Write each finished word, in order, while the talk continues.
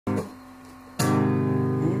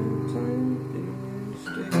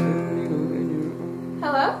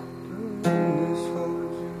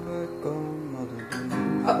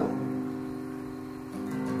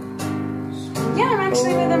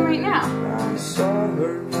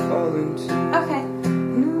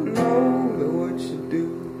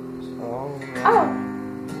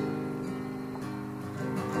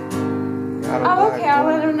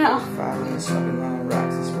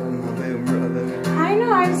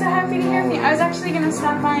so happy to hear from you. I was actually going to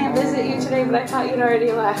stop by and visit you today, but I thought you'd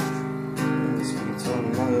already left.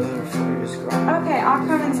 Okay, I'll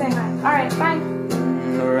come and say hi. Alright, bye.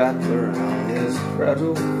 Wrapped around his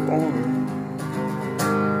fragile form.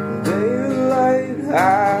 Daylight,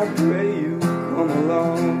 I pray you come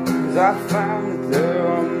along, 'cause I found that there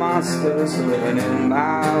are monsters living in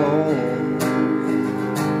my home.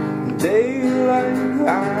 Daylight,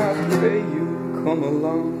 I pray you come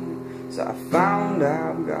along, 'cause I found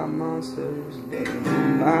I've got monsters living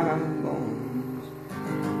in my bones.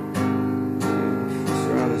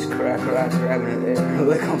 Around this crack rock, grabbing it there,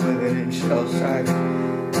 like I'm living in shell shock.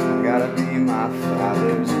 I gotta be my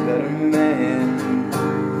father's better man.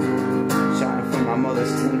 Shining from my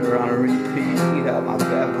mother's tender on a repeat. Out my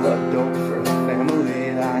bad blood dope for a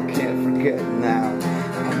family I can't forget now.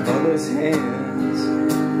 My mother's hands.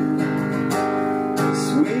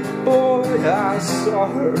 Sweet boy, I saw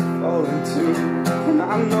her falling too, and I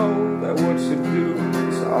know that what you do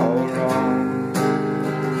is all wrong.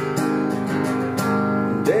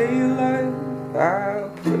 Daylight, I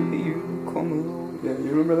pray you come along. Yeah, you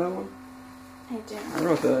remember that one? I do. I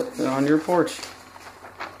wrote that on your porch.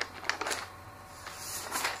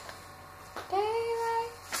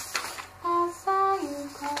 Daylight, I saw you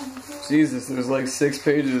come through. Jesus, there's like 6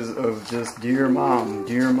 pages of just dear mom,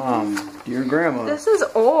 dear grandma. This is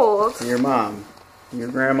old. Dear mom, dear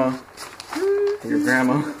grandma, dear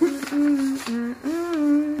grandma.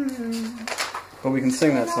 But we can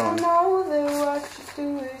sing that song. I know that what you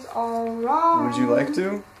do is all wrong. Would you like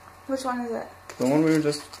to? Which one is it? The one we were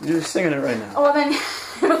just, you're just singing it right now. Oh, well then,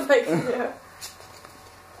 I was like, yeah.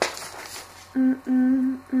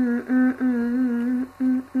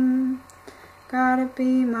 Gotta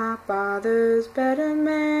be my father's better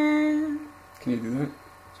man. Can you do that?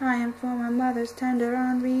 Trying for my mother's tender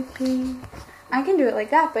on repeat. I can do it like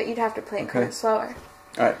that, but you'd have to play it kind of slower.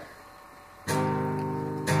 Alright.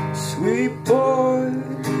 Sweet boy,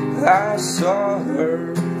 I saw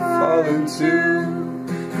her falling too,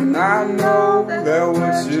 and I know that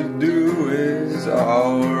what you do is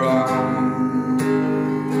all wrong.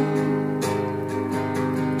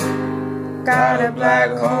 Got a black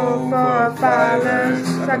hole for a father,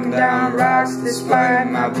 sucking down rocks despite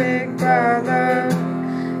my big brother.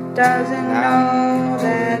 Doesn't know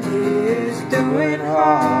that he is doing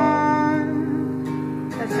harm.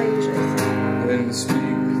 That's how you usually say. Didn't speak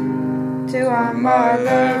To our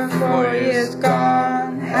mother, 4 years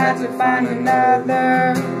gone, had to find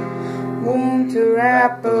another womb to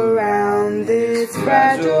wrap around this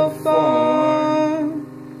fragile form.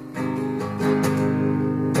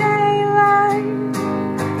 Daylight,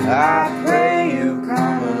 I pray you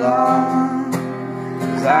come along,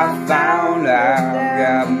 'cause I found out I've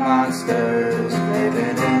got monsters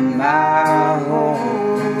living in my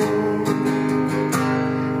home.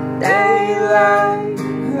 Daylight,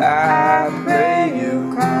 I pray you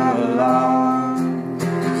come along,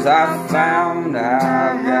 'cause I found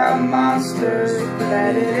I've got monsters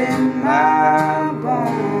embedded in my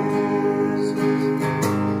bones.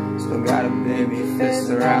 Still got a baby fist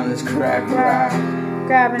around this crack rock,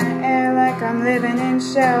 Grabbing the air like I'm living in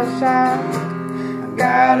shell shock. I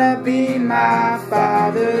gotta be my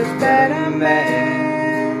father's better man.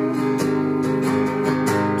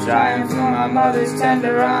 trying for my mother's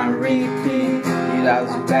tender on repeat. That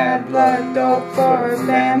was bad blood dope for her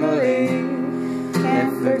family.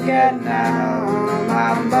 Can't forget now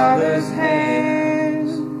my mother's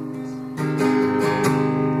hands.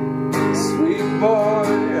 Sweet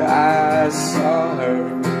boy, I saw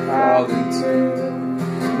her falling too,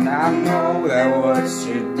 and I know that what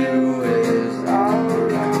you do is all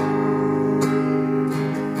wrong.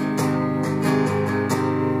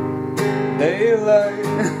 Daylight,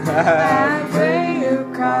 I pray you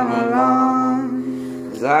come along,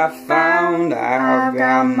 'cause I found I've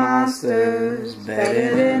got monsters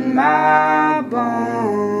bedded in my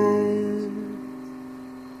bones.